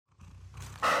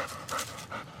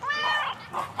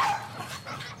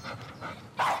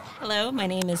Hello, my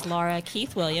name is Laura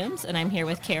Keith Williams, and I'm here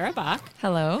with Kara Bach.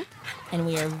 Hello. And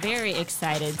we are very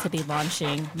excited to be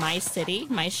launching My City,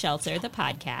 My Shelter, the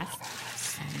podcast.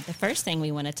 The first thing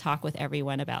we want to talk with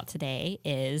everyone about today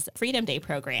is Freedom Day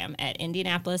program at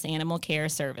Indianapolis Animal Care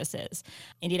Services.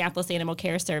 Indianapolis Animal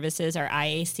Care Services, or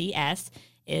IACS,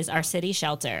 is our city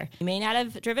shelter. You may not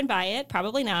have driven by it,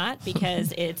 probably not,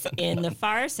 because it's in the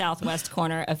far southwest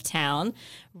corner of town,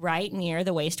 right near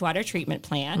the wastewater treatment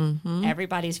plant.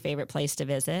 Everybody's favorite place to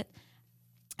visit.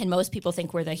 And most people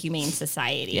think we're the Humane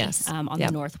Society on the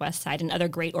northwest side, another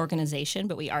great organization,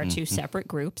 but we are two separate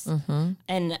groups.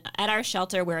 And at our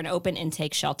shelter, we're an open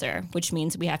intake shelter, which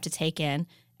means we have to take in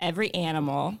every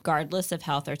animal, regardless of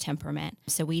health or temperament.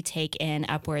 So we take in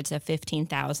upwards of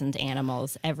 15,000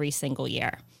 animals every single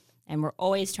year. And we're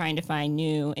always trying to find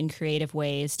new and creative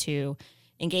ways to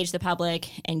engage the public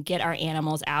and get our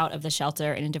animals out of the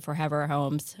shelter and into forever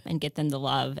homes and get them the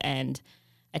love and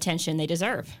attention they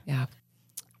deserve. Yeah.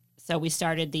 So we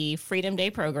started the Freedom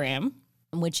Day program,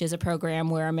 which is a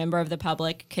program where a member of the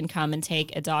public can come and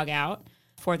take a dog out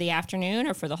for the afternoon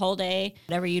or for the whole day,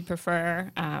 whatever you'd prefer.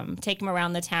 Take them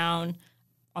around the town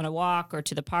on a walk or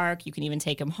to the park. You can even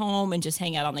take them home and just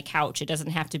hang out on the couch. It doesn't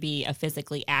have to be a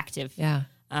physically active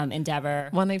endeavor.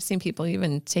 One, I've seen people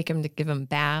even take them to give them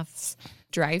baths,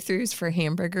 drive-throughs for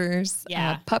hamburgers,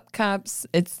 pup cups.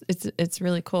 It's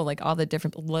really cool. Like all the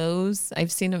different Lowe's.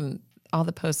 I've seen them, all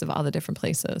the posts of all the different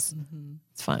places.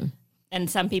 It's fun. And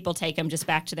some people take them just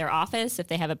back to their office if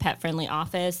they have a pet-friendly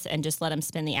office and just let them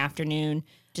spend the afternoon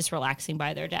just relaxing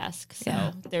by their desk.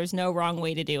 So there's no wrong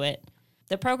way to do it.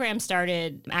 The program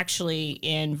started actually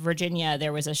in Virginia.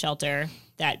 There was a shelter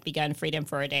that begun Freedom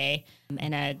for a Day,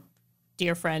 and a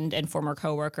dear friend and former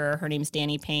coworker, her name's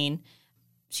Danny Payne.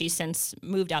 She's since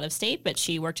moved out of state, but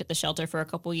she worked at the shelter for a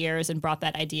couple years and brought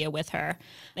that idea with her.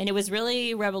 And it was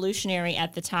really revolutionary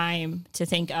at the time to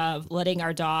think of letting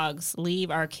our dogs leave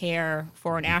our care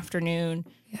for an afternoon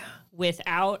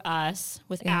without us,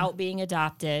 without being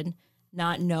adopted,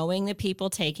 not knowing the people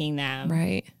taking them.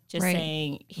 Right. Just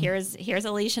saying, here's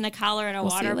a leash and a collar and a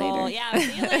water bowl. Yeah,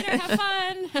 see you later. Have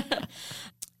fun.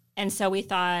 And so we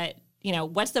thought,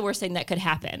 what's the worst thing that could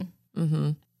happen?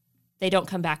 They don't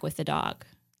come back with the dog.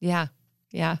 Yeah.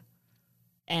 Yeah.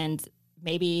 And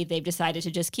maybe they've decided to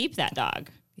just keep that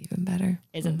dog. Even better.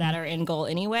 Isn't that our end goal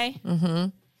anyway?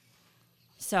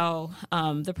 So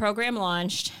the program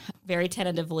launched very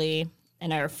tentatively,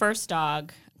 and our first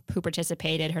dog who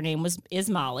participated, her name is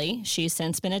Molly. She's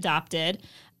since been adopted.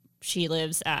 She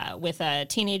lives with a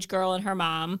teenage girl and her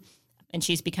mom, and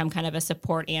she's become kind of a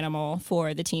support animal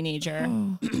for the teenager.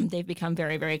 They've become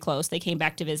very, very close. They came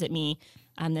back to visit me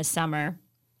this summer.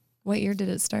 What year did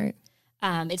it start?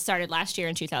 It started last year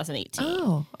in 2018.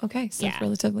 Oh, okay. So it's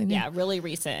relatively new. Yeah, really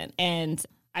recent. And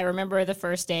I remember the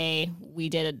first day we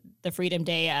did the Freedom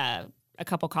Day, a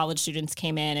couple college students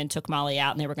came in and took Molly out,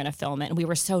 and they were going to film it. And we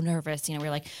were so nervous. We were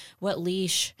like, what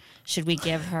leash should we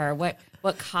give her? What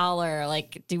collar?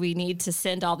 Like, do we need to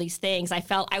send all these things?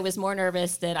 I was more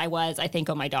nervous than I was, I think,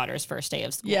 on my daughter's first day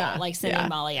of school. Yeah. Like sending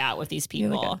Molly out with these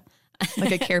people.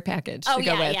 Like a care package to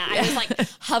go with. Yeah. I was like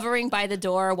hovering by the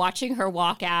door, watching her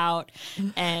walk out,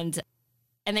 and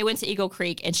they went to Eagle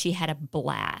Creek, and she had a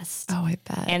blast. Oh, I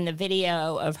bet. And the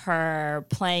video of her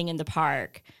playing in the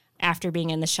park after being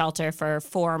in the shelter for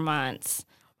 4 months,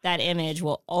 that image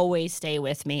will always stay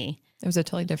with me. It was a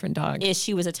totally different dog.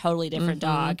 She was a totally different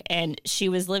dog, and she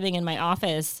was living in my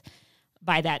office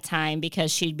by that time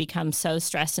because she'd become so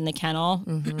stressed in the kennel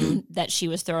that she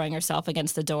was throwing herself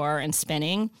against the door and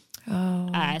spinning.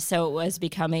 So it was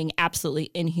becoming absolutely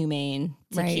inhumane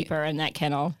to keep her in that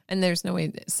kennel. And there's no way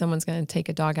that someone's going to take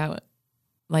a dog out,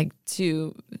 like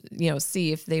to,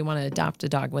 see if they want to adopt a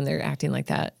dog when they're acting like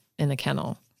that in a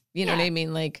kennel. You know what I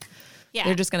mean? Like,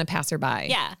 they're just going to pass her by.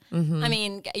 Yeah. I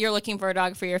mean, you're looking for a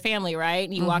dog for your family, right?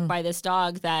 And you walk by this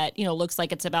dog that, looks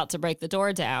like it's about to break the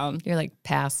door down. You're like,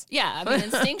 pass. Yeah. I mean,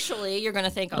 instinctually, you're going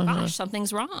to think, oh, gosh,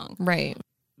 something's wrong. Right.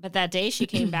 But that day she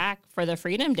came back for the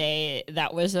Freedom Day,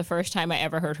 that was the first time I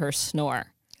ever heard her snore.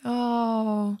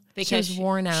 Oh, because she was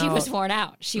worn out. She was worn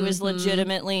out. She was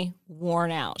legitimately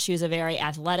worn out. She was a very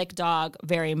athletic dog,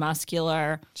 very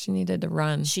muscular. She needed to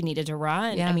run.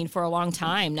 Yeah. I mean, for a long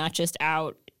time, not just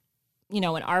out, in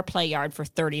our play yard for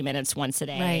 30 minutes once a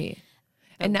day. Right.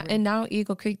 And now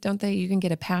Eagle Creek, don't they? You can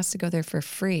get a pass to go there for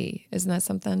free. Isn't that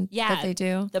something that they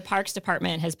do? The Parks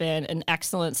Department has been an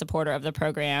excellent supporter of the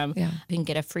program. Yeah. You can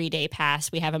get a free day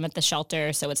pass. We have them at the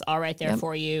shelter, so it's all right there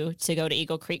for you to go to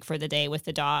Eagle Creek for the day with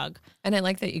the dog. And I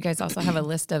like that you guys also have a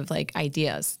list of like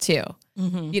ideas too,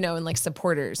 and like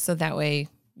supporters. So that way,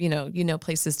 you know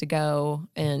places to go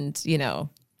and,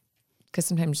 because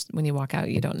sometimes when you walk out,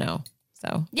 you don't know.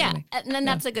 So yeah. Anyway, and then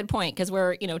that's a good point, because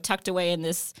we're, tucked away in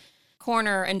this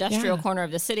industrial corner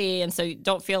of the city. And so you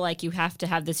don't feel like you have to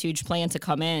have this huge plan to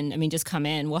come in. I mean, just come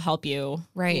in. We'll help you,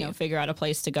 figure out a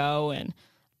place to go.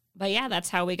 But yeah, that's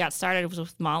how we got started, was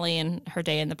with Molly and her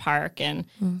day in the park. And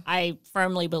I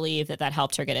firmly believe that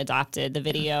helped her get adopted. The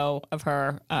video of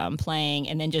her playing,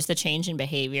 and then just the change in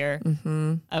behavior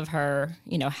of her,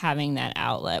 having that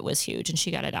outlet was huge. And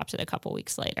she got adopted a couple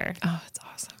weeks later. Oh, that's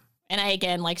awesome. And I,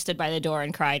 again, stood by the door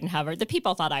and cried and hovered. The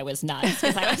people thought I was nuts,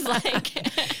 because I was like...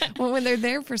 Well, when they're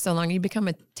there for so long, you become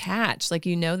attached. Like,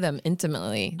 you know them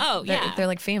intimately. Oh, yeah. They're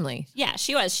like family. Yeah,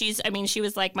 she was. She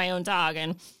was like my own dog.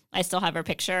 And I still have her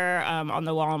picture on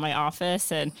the wall in my office.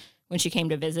 And when she came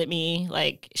to visit me,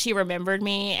 she remembered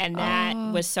me. And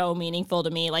that was so meaningful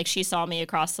to me. She saw me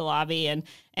across the lobby and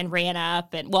ran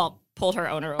up and, pulled her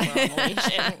owner over on the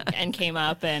leash and came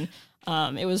up. And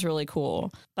it was really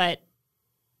cool. But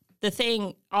the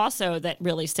thing also that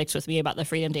really sticks with me about the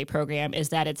Freedom Day program is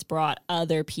that it's brought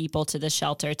other people to the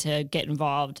shelter to get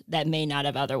involved that may not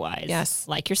have otherwise. Yes.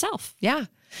 Like yourself. Yeah.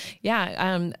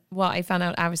 Yeah. Well, I found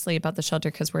out obviously about the shelter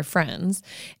because we're friends,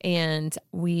 and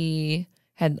we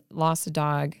had lost a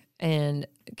dog and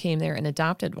came there and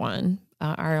adopted one.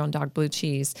 Our own dog, Blue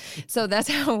Cheese. So that's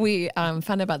how we found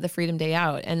out about the Freedom Day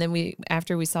Out. And then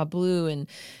after we saw Blue and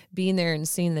being there and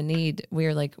seeing the need, we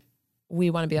were like, we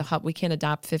want to be a help. We can't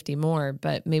adopt 50 more,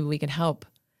 but maybe we can help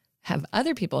have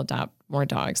other people adopt more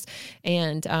dogs.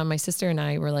 And my sister and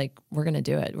I were like, we're going to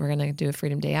do it. We're going to do a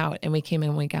Freedom Day Out. And we came in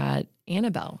and we got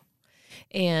Annabelle.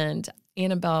 And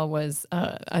Annabelle was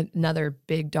another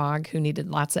big dog who needed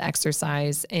lots of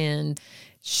exercise. And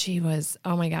she was,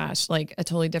 oh my gosh, a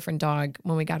totally different dog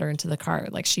when we got her into the car.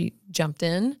 She jumped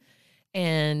in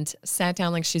and sat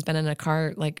down like she's been in a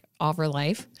car all of her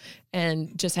life,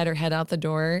 and just had her head out the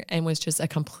door and was just a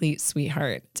complete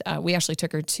sweetheart. We actually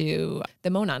took her to the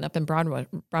Monon up in Broad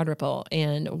Ripple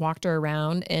and walked her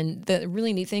around. And the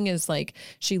really neat thing is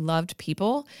she loved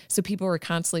people. So people were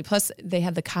constantly, plus they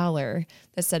had the collar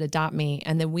that said adopt me.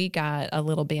 And then we got a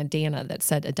little bandana that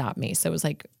said adopt me. So it was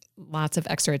lots of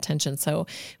extra attention. So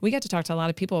we got to talk to a lot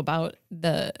of people about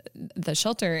the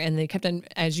shelter, and they kept on,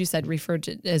 as you said, referred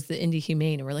to it as the Indy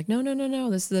Humane. And we're like, no,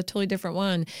 this is a totally different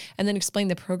one. And then explained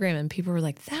the program, and people were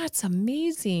like, that's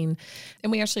amazing.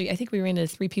 And I think we ran into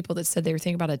 3 people that said they were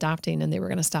thinking about adopting and they were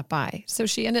going to stop by. So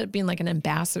she ended up being an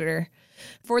ambassador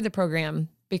for the program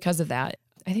because of that.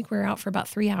 I think we were out for about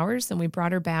 3 hours, and we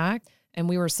brought her back. And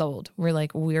we were sold. We're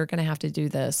like, we're going to have to do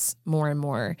this more and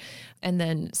more. And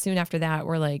then soon after that,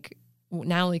 we're like,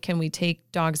 not only can we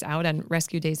take dogs out on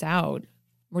rescue days out,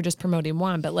 we're just promoting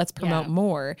one, but let's promote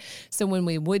more. So when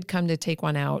we would come to take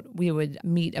one out, we would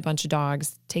meet a bunch of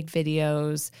dogs, take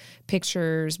videos,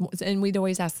 pictures, and we'd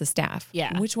always ask the staff,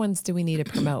 which ones do we need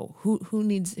to promote?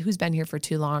 Who's been here for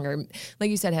too long, or like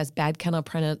you said, has bad kennel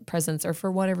presence, or for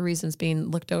whatever reasons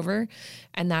being looked over.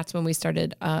 And that's when we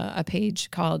started a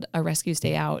page called A Rescue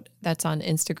Stay Out that's on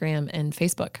Instagram and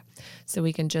Facebook. So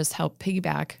we can just help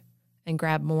piggyback and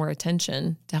grab more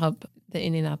attention to help the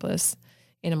Indianapolis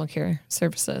Animal Care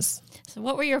Services. So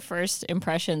what were your first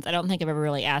impressions? I don't think I've ever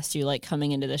really asked you,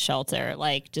 coming into the shelter,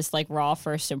 just raw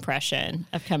first impression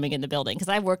of coming in the building. Because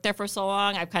I've worked there for so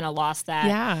long, I've kind of lost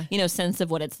that, sense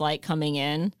of what it's like coming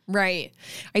in. Right.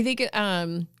 I think,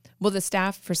 the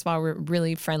staff, first of all, were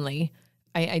really friendly.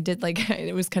 I did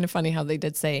it was kind of funny how they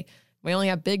did say, we only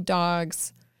have big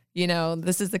dogs.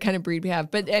 This is the kind of breed we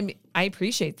have. But I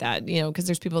appreciate that, because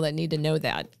there's people that need to know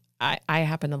that. I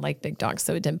happen to like big dogs,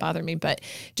 so it didn't bother me. But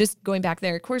just going back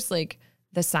there, of course,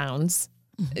 the sounds,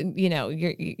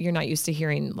 you're not used to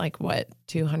hearing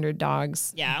 200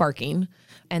 dogs barking,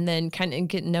 and then kind of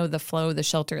get to know the flow of the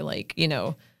shelter,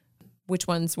 which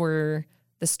ones were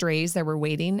the strays that were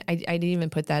waiting. I didn't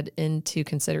even put that into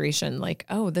consideration.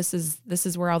 This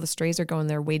is where all the strays are going.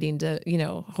 They're waiting to,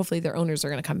 hopefully their owners are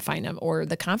going to come find them, or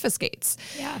the confiscates.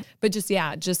 Yeah. But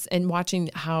just and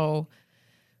watching how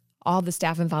all the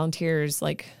staff and volunteers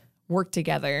work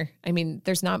together. I mean,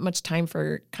 there's not much time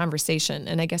for conversation.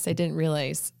 And I guess I didn't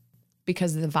realize,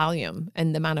 because of the volume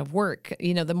and the amount of work,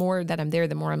 the more that I'm there,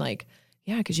 the more I'm like,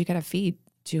 because you got to feed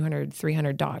 200,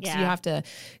 300 dogs. Yeah. You have to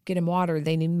get them water.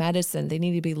 They need medicine. They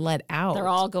need to be let out. They're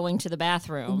all going to the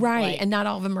bathroom. Right. And not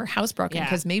all of them are housebroken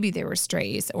because maybe they were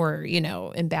strays or,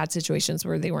 in bad situations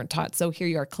where they weren't taught. So here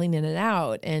you are cleaning it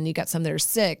out, and you got some that are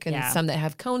sick and some that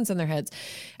have cones on their heads,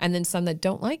 and then some that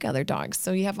don't like other dogs.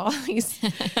 So you have all these,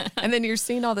 and then you're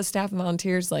seeing all the staff and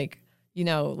volunteers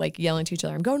yelling to each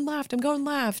other, I'm going left,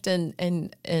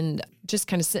 and just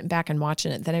kind of sitting back and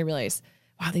watching it. Then I realized,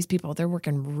 wow, these people, they're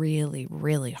working really,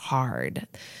 really hard.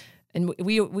 And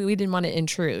we didn't want to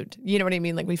intrude. You know what I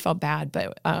mean? Like we felt bad,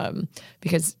 but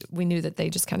because we knew that they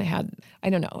just kind of had, I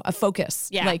don't know, a focus.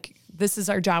 Yeah. Like this is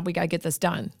our job. We got to get this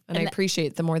done. And I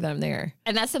appreciate the more that I'm there.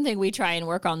 And that's something we try and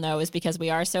work on though, is because we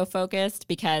are so focused,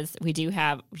 because we do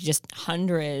have just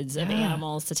hundreds of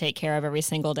animals to take care of every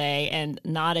single day and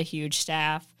not a huge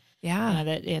staff. Yeah.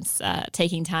 That it's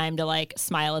taking time to like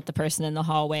smile at the person in the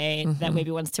hallway that maybe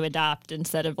wants to adopt,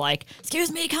 instead of like,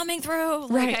 excuse me, coming through.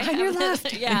 Right. Like, on your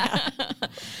left. Yeah.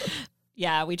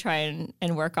 Yeah. We try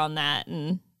and work on that.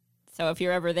 And so if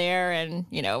you're ever there and,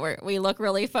 you know, we look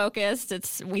really focused,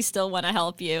 we still want to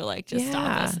help you. Like just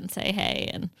stop us and say,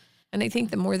 hey. And I think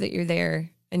the more that you're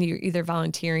there and you're either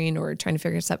volunteering or trying to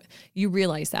figure stuff, you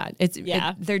realize that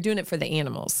they're doing it for the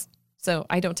animals. So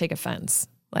I don't take offense.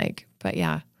 But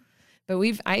yeah. But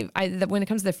when it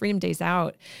comes to the Freedom Days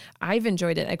Out, I've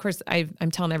enjoyed it. Of course, I'm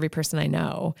telling every person I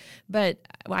know, but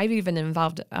I've even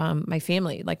involved my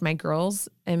family, like my girls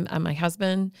and my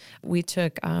husband. We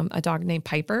took a dog named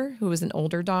Piper, who was an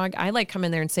older dog. I like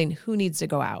coming there and saying who needs to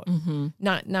go out,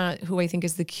 not who I think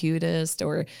is the cutest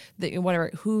or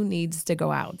whatever. Who needs to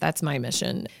go out? That's my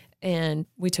mission. And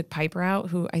we took Piper out,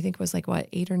 who I think was like,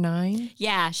 8 or 9?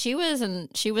 Yeah, she was an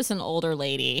older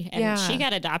lady, and she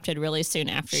got adopted really soon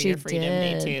after your Freedom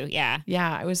Day too. Yeah.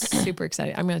 Yeah, I was super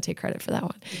excited. I'm going to take credit for that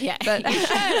one. Yeah, but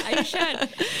you should.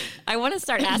 I want to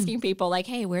start asking people like,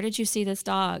 hey, where did you see this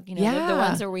dog? You know, the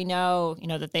ones where we know, you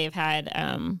know, that they've had,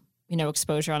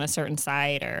 exposure on a certain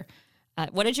site, or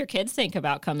what did your kids think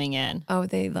about coming in? Oh,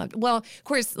 they loved. Well, of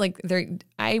course, like we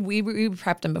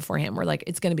prepped them beforehand. We're like,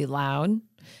 it's going to be loud.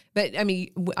 But I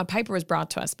mean, a Piper was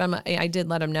brought to us, but I did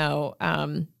let him know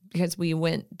because we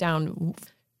went down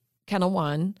Kennel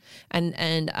 1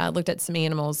 and looked at some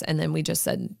animals, and then we just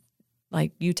said,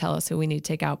 like, you tell us who we need to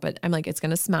take out. But I'm like, it's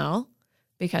going to smell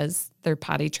because they're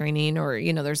potty training, or,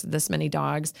 you know, there's this many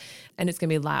dogs, and it's going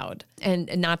to be loud, and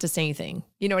not to say anything.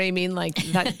 You know what I mean? Like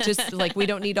that, just like, we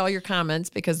don't need all your comments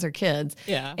because they're kids.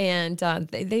 Yeah. And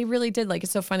they really did. Like,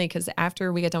 it's so funny because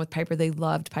after we got done with Piper, they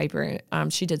loved Piper.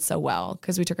 She did so well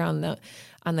because we took her on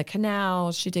the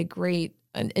canal. She did great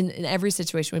in every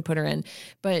situation we put her in.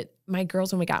 But my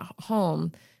girls, when we got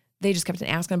home, they just kept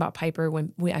asking about Piper.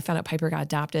 When I found out Piper got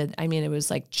adopted, I mean, it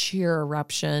was like cheer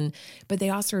eruption. But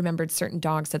they also remembered certain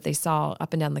dogs that they saw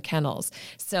up and down the kennels.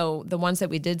 So the ones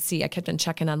that we did see, I kept on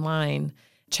checking online,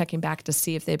 checking back to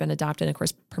see if they'd been adopted, and of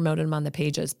course, promoted them on the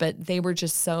pages. But they were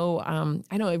just so,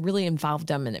 I know it really involved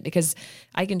them in it, because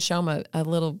I can show them a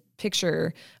little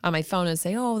picture on my phone and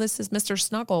say, oh, this is Mr.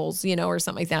 Snuggles, you know, or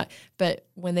something like that. But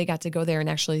when they got to go there and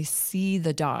actually see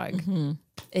the dog,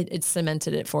 it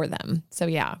cemented it for them. So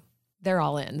yeah. They're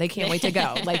all in. They can't wait to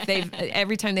go. Like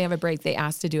every time they have a break, they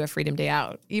ask to do a Freedom Day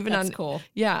Out. That's cool.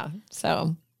 Yeah.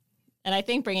 So, and I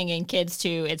think bringing in kids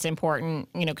too, it's important,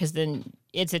 you know, because then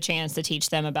it's a chance to teach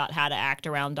them about how to act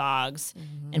around dogs,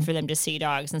 and for them to see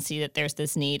dogs and see that there's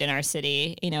this need in our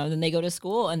city, you know. Then they go to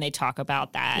school and they talk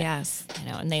about that. Yes.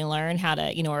 You know, and they learn how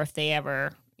to, you know, or if they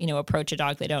ever, you know, approach a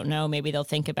dog they don't know, maybe they'll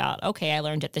think about, okay, I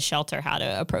learned at the shelter how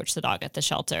to approach the dog at the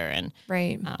shelter, and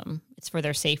it's for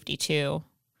their safety too.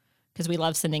 Because we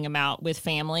love sending them out with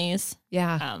families.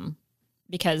 Yeah.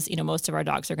 Because, you know, most of our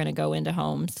dogs are going to go into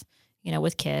homes, you know,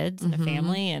 with kids and a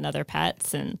family and other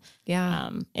pets. And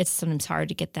it's sometimes hard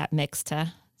to get that mix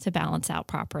to balance out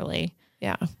properly.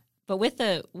 Yeah. But with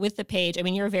the page, I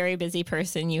mean, you're a very busy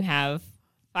person. You have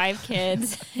 5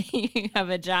 kids. You have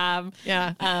a job.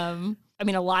 Yeah. I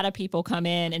mean, a lot of people come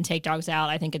in and take dogs out.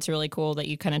 I think it's really cool that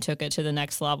you kind of took it to the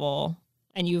next level.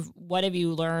 And what have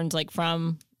you learned, like,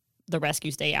 from the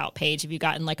Rescue Stay Out page? Have you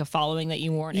gotten like a following that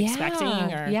you weren't expecting?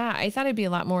 Or? Yeah, I thought it'd be a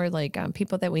lot more like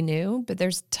people that we knew, but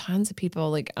there's tons of people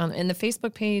like in the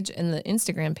Facebook page and the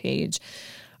Instagram page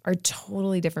are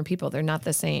totally different people. They're not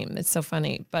the same. It's so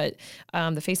funny. But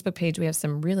the Facebook page, we have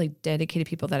some really dedicated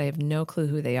people that I have no clue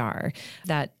who they are,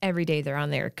 that every day they're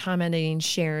on there commenting,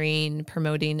 sharing,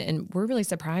 promoting. And we're really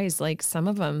surprised, like some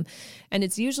of them. And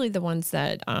it's usually the ones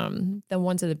that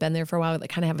have been there for a while that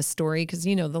kind of have a story. Because,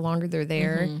 you know, the longer they're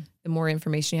there, the more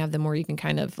information you have, the more you can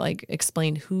kind of like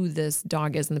explain who this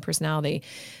dog is and the personality.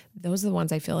 Those are the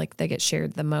ones I feel like they get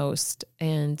shared the most.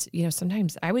 And, you know,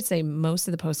 sometimes I would say most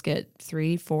of the posts get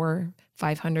 300, 400,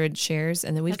 500 shares.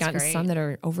 And then we've gotten some that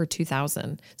are over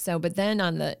 2,000. So, but then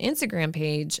on the Instagram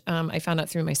page, I found out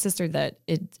through my sister that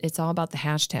it's all about the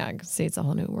hashtag. See, it's a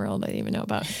whole new world I didn't even know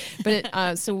about.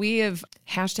 But so we have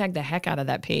hashtagged the heck out of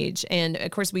that page. And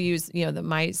of course we use, you know, the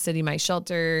My City, My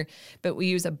Shelter, but we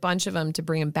use a bunch of them to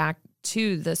bring them back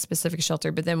to the specific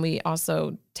shelter, but then we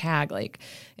also tag, like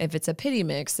if it's a pitty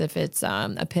mix, if it's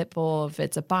a pit bull, if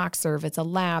it's a boxer, if it's a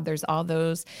lab, there's all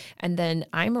those. And then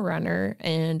I'm a runner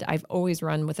and I've always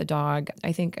run with a dog.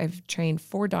 I think I've trained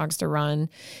 4 dogs to run,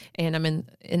 and I'm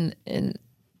in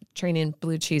training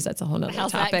Blue Cheese. That's a whole nother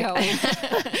topic. That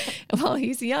going? Well,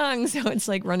 he's young, so it's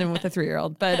like running with a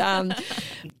 3-year-old. But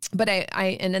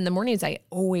I and in the mornings I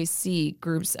always see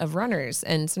groups of runners,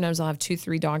 and sometimes I'll have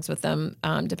 2-3 dogs with them,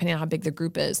 depending on how big the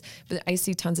group is. But I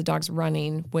see tons of dogs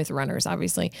running with runners,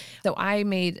 obviously. So I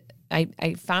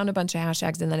found a bunch of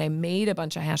hashtags, and then I made a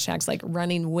bunch of hashtags like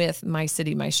running with my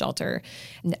city, my shelter.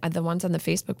 And the ones on the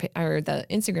Facebook or the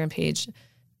Instagram page,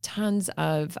 tons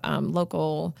of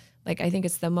local, like I think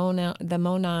it's the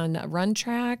Monon Run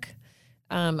Track.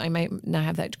 I might not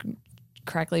have that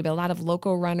correctly, but a lot of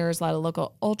local runners, a lot of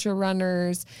local ultra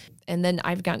runners. And then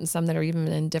I've gotten some that are even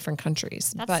in different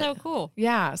countries. That's so cool.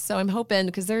 Yeah. So I'm hoping,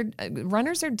 because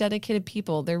runners are dedicated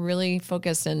people. They're really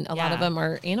focused, and a lot of them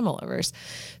are animal lovers.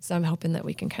 So I'm hoping that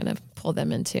we can kind of pull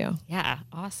them in too. Yeah.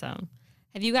 Awesome.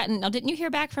 Have you didn't you hear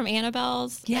back from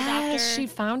Annabelle's adopter? She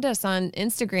found us on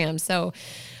Instagram. So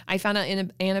I found out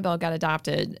Annabelle got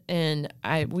adopted, and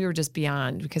we were just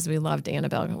beyond, because we loved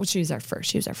Annabelle. Well, she was our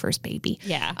first baby.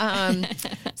 Yeah.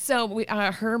 So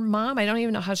her mom, I don't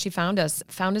even know how she found us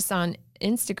on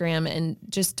Instagram, and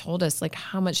just told us like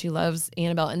how much she loves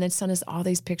Annabelle, and then sent us all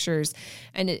these pictures.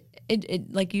 And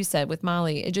it like you said with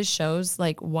Molly, it just shows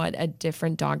like what a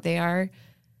different dog they are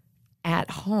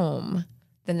at home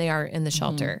than they are in the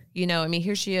shelter. You know, I mean,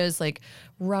 here she is like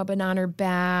rubbing on her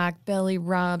back, belly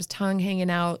rubs, tongue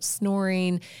hanging out,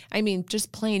 snoring. I mean,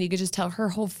 just plain, you could just tell her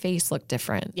whole face looked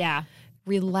different. Yeah.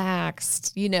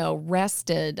 Relaxed, you know,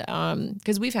 rested.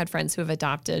 Because we've had friends who have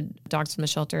adopted dogs from the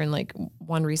shelter, and like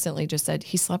one recently just said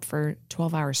he slept for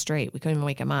 12 hours straight. We couldn't even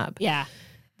wake him up. Yeah.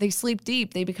 They sleep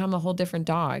deep. They become a whole different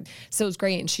dog. So it was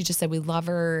great. And she just said, we love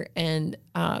her, and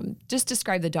just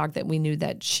described the dog that we knew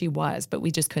that she was, but we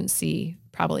just couldn't see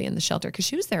probably in the shelter, because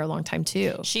she was there a long time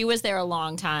too. She was there a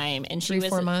long time, and she was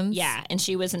 4 months. Yeah. And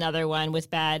she was another one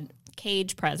with bad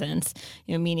cage presence,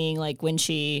 you know, meaning like when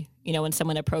she, you know, when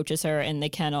someone approaches her in the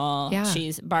kennel,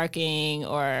 she's barking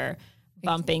or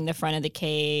bumping the front of the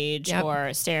cage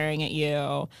or staring at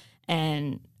you.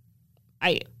 And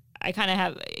I kind of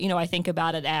have, you know, I think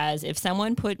about it as if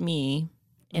someone put me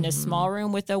in a small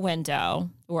room with a window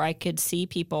where I could see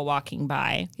people walking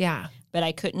by, but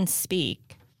I couldn't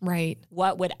speak. Right.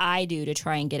 What would I do to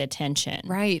try and get attention?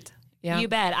 Right. Yeah. You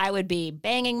bet. I would be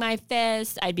banging my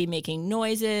fist. I'd be making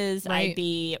noises. Right. I'd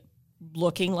be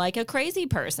looking like a crazy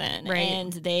person. Right.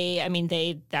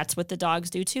 And that's what the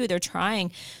dogs do too. They're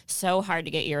trying so hard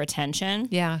to get your attention.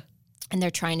 Yeah. And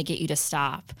they're trying to get you to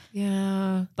stop.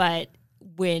 Yeah. But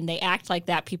when they act like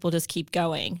that, people just keep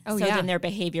going. Then their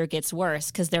behavior gets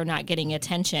worse because they're not getting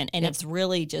attention. And it's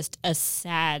really just a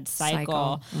sad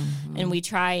cycle. Mm-hmm. And we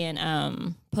try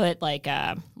and put like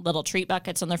little treat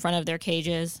buckets on the front of their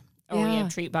cages, or we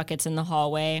have treat buckets in the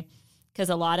hallway. Because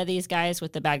a lot of these guys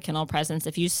with the bad kennel presence,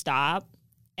 if you stop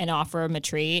and offer them a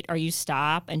treat, or you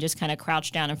stop and just kind of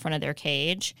crouch down in front of their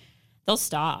cage, they'll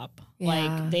stop.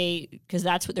 Yeah. Because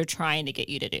that's what they're trying to get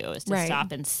you to do, is to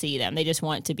stop and see them. They just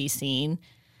want to be seen.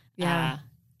 Yeah.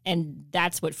 And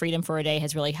that's what Freedom for a Day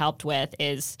has really helped with,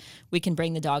 is we can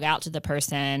bring the dog out to the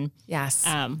person. Yes.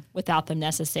 Without them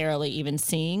necessarily even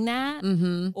seeing that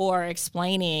or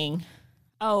explaining,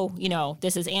 oh, you know,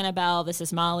 this is Annabelle, this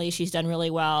is Molly, she's done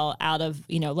really well, out of,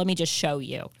 you know, let me just show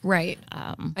you. Right.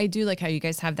 I do like how you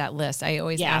guys have that list. I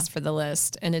always ask for the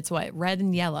list, and it's what? Red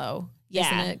and yellow.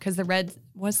 Yeah. Isn't it? Because the red,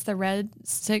 what's the red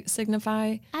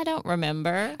signify? I don't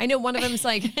remember. I know one of them's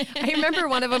like, I remember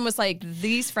one of them was like,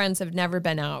 these friends have never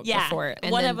been out before.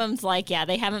 And one of them's like,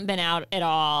 they haven't been out at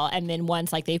all. And then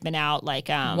one's like, they've been out like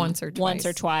once or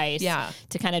twice. Yeah.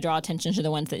 To kind of draw attention to the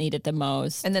ones that need it the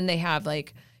most. And then they have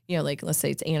like, you know, like let's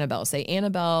say it's Annabelle. Say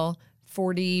Annabelle,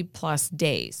 40 plus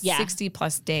days, 60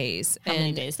 plus days. How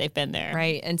many days they've been there.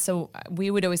 Right. And so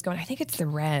we would always go, and I think it's the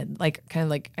red, like kind of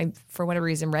like, for whatever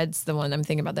reason, red's the one I'm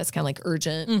thinking about that's kind of like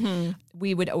urgent. Mm-hmm.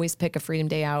 We would always pick a Freedom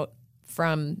Day out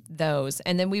from those.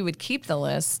 And then we would keep the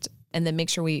list and then make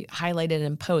sure we highlight it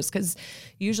and post. Because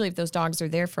usually if those dogs are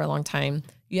there for a long time,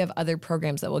 you have other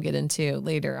programs that we'll get into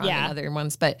later on and other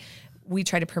ones. But we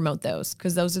try to promote those,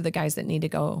 because those are the guys that need to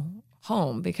go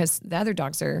home, because the other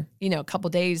dogs are, you know, a couple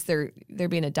days they're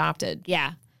being adopted.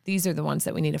 Yeah. These are the ones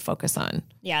that we need to focus on.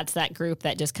 Yeah, it's that group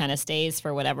that just kind of stays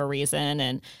for whatever reason.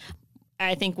 And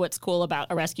I think what's cool about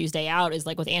A Rescue's Day Out is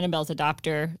like with Annabelle's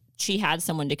adopter, she had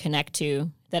someone to connect to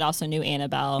that also knew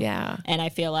Annabelle. Yeah. And I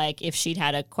feel like if she'd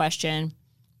had a question,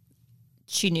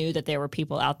 she knew that there were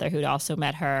people out there who'd also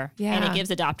met her. Yeah. And it gives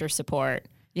adopters support.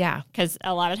 Yeah. Because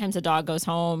a lot of times a dog goes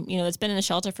home, it's been in the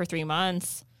shelter for 3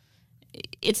 months.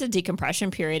 It's a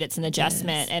decompression period. It's an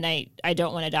adjustment. And I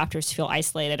don't want adopters to feel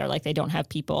isolated or like they don't have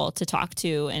people to talk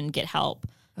to and get help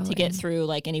to get through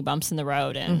like any bumps in the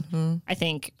road. And I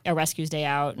think a Rescues Day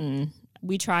Out, and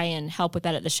we try and help with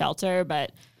that at the shelter,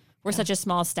 but we're such a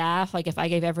small staff. Like if I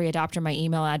gave every adopter my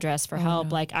email address for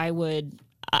help, like I would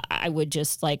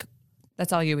just like,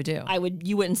 that's all you would do.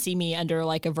 You wouldn't see me under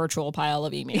like a virtual pile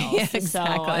of emails. Yeah,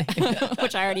 exactly. So,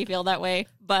 which I already feel that way.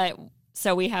 But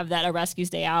so we have that a Rescues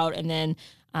Day Out, and then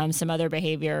some other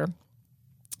behavior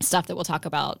stuff that we'll talk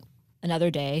about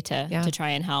another day to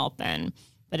try and help.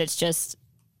 But it's just,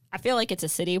 I feel like it's a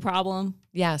city problem.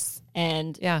 Yes.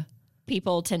 And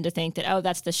people tend to think that, oh,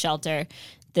 that's the shelter.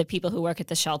 The people who work at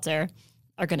the shelter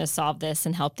are going to solve this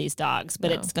and help these dogs.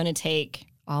 But it's going to take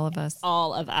all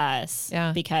of us.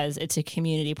 Yeah. Because it's a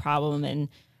community problem. And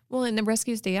the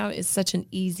Rescues Day Out is such an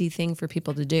easy thing for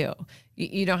people to do.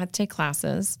 You don't have to take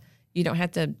classes. You don't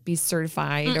have to be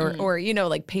certified or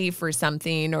like pay for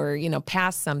something or,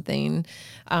 pass something,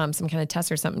 some kind of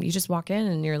test or something. You just walk in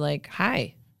and you're like,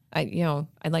 hi,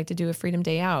 I'd like to do a Freedom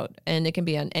Day Out. And it can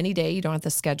be on any day. You don't have to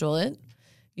schedule it.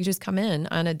 You just come in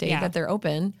on a day that they're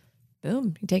open.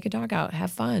 Boom, you take a dog out, have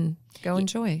fun, go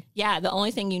enjoy. Yeah, the only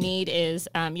thing you need is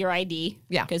your ID.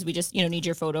 Yeah. Because we just, need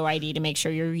your photo ID to make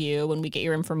sure you're you when we get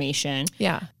your information.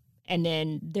 Yeah. And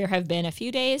then there have been a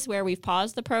few days where we've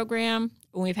paused the program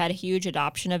when we've had huge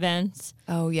adoption events.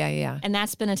 Oh, yeah. And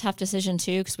that's been a tough decision,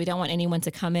 too, because we don't want anyone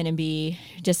to come in and be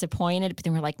disappointed. But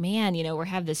then we're like, man, we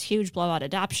have this huge blowout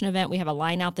adoption event. We have a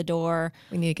line out the door.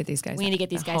 We need to get these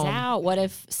guys out. What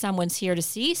if someone's here to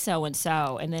see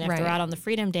so-and-so? And then if they're out on the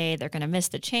Freedom Day, they're going to miss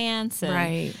the chance. And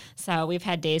right. So we've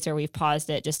had days where we've paused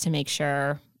it just to make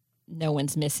sure no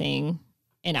one's missing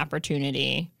an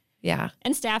opportunity. Yeah.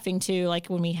 And staffing too, like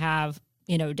when we have,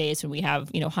 days when we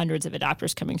have, hundreds of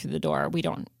adopters coming through the door, we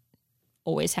don't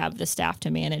always have the staff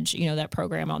to manage, that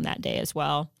program on that day as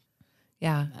well.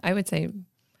 Yeah. I would say,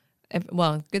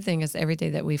 good thing is every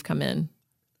day that we've come in.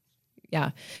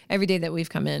 Yeah. Every day that we've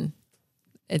come in,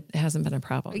 it hasn't been a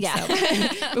problem. Yeah.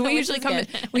 So. But we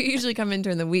usually come in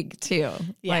during the week too.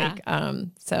 Yeah.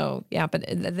 But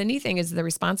the neat thing is the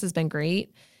response has been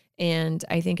great. And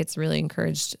I think it's really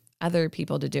encouraged other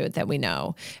people to do it that we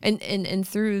know. And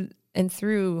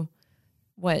through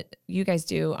what you guys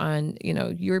do on,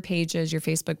 your pages, your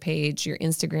Facebook page, your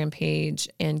Instagram page,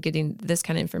 and getting this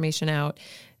kind of information out,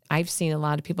 I've seen a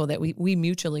lot of people that we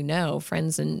mutually know,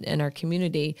 friends in our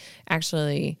community,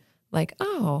 actually like,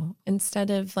 oh, instead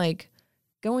of like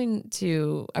going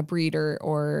to a breeder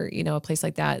or, a place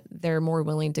like that, they're more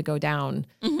willing to go down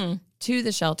to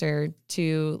the shelter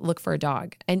to look for a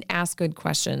dog and ask good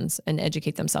questions and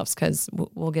educate themselves, because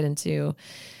we'll get into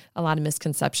a lot of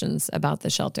misconceptions about the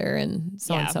shelter and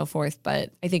so on and so forth.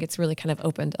 But I think it's really kind of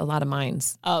opened a lot of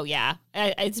minds. Oh, yeah.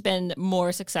 It's been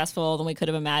more successful than we could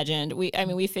have imagined.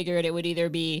 We figured it would either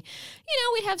be,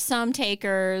 we'd have some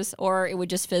takers or it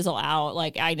would just fizzle out.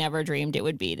 Like I never dreamed it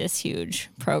would be this huge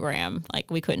program.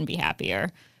 Like we couldn't be happier.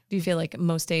 Do you feel like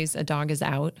most days a dog is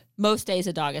out? Most days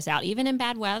a dog is out, even in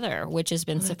bad weather, which has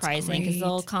been surprising because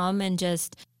they'll come and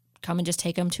just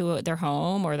take them to their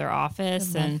home or their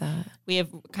office. And we have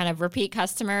kind of repeat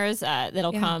customers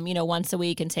that'll come, once a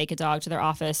week and take a dog to their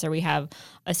office. Or we have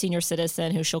a senior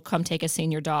citizen who she'll come take a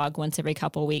senior dog once every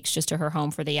couple of weeks just to her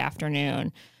home for the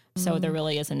afternoon. So there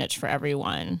really is a niche for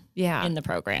everyone in the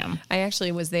program. I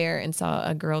actually was there and saw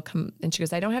a girl come and she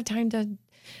goes, I don't have time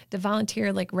to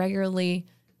volunteer like regularly,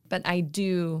 but I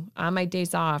do on my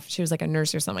days off. She was like a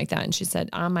nurse or something like that. And she said,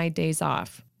 on my days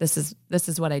off, this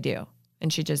is what I do.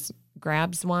 And she just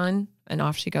grabs one and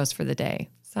off she goes for the day.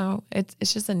 So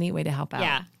it's just a neat way to help out.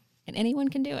 Yeah. And anyone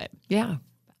can do it. Yeah.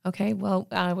 Okay. Well,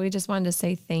 we just wanted to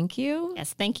say thank you.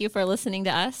 Yes. Thank you for listening to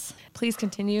us. Please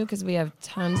continue because we have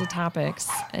tons of topics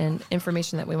and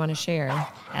information that we want to share.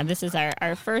 And this is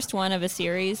our first one of a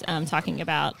series talking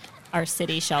about our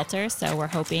city shelter. So we're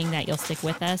hoping that you'll stick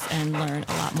with us and learn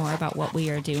a lot more about what we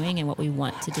are doing and what we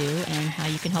want to do and how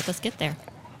you can help us get there.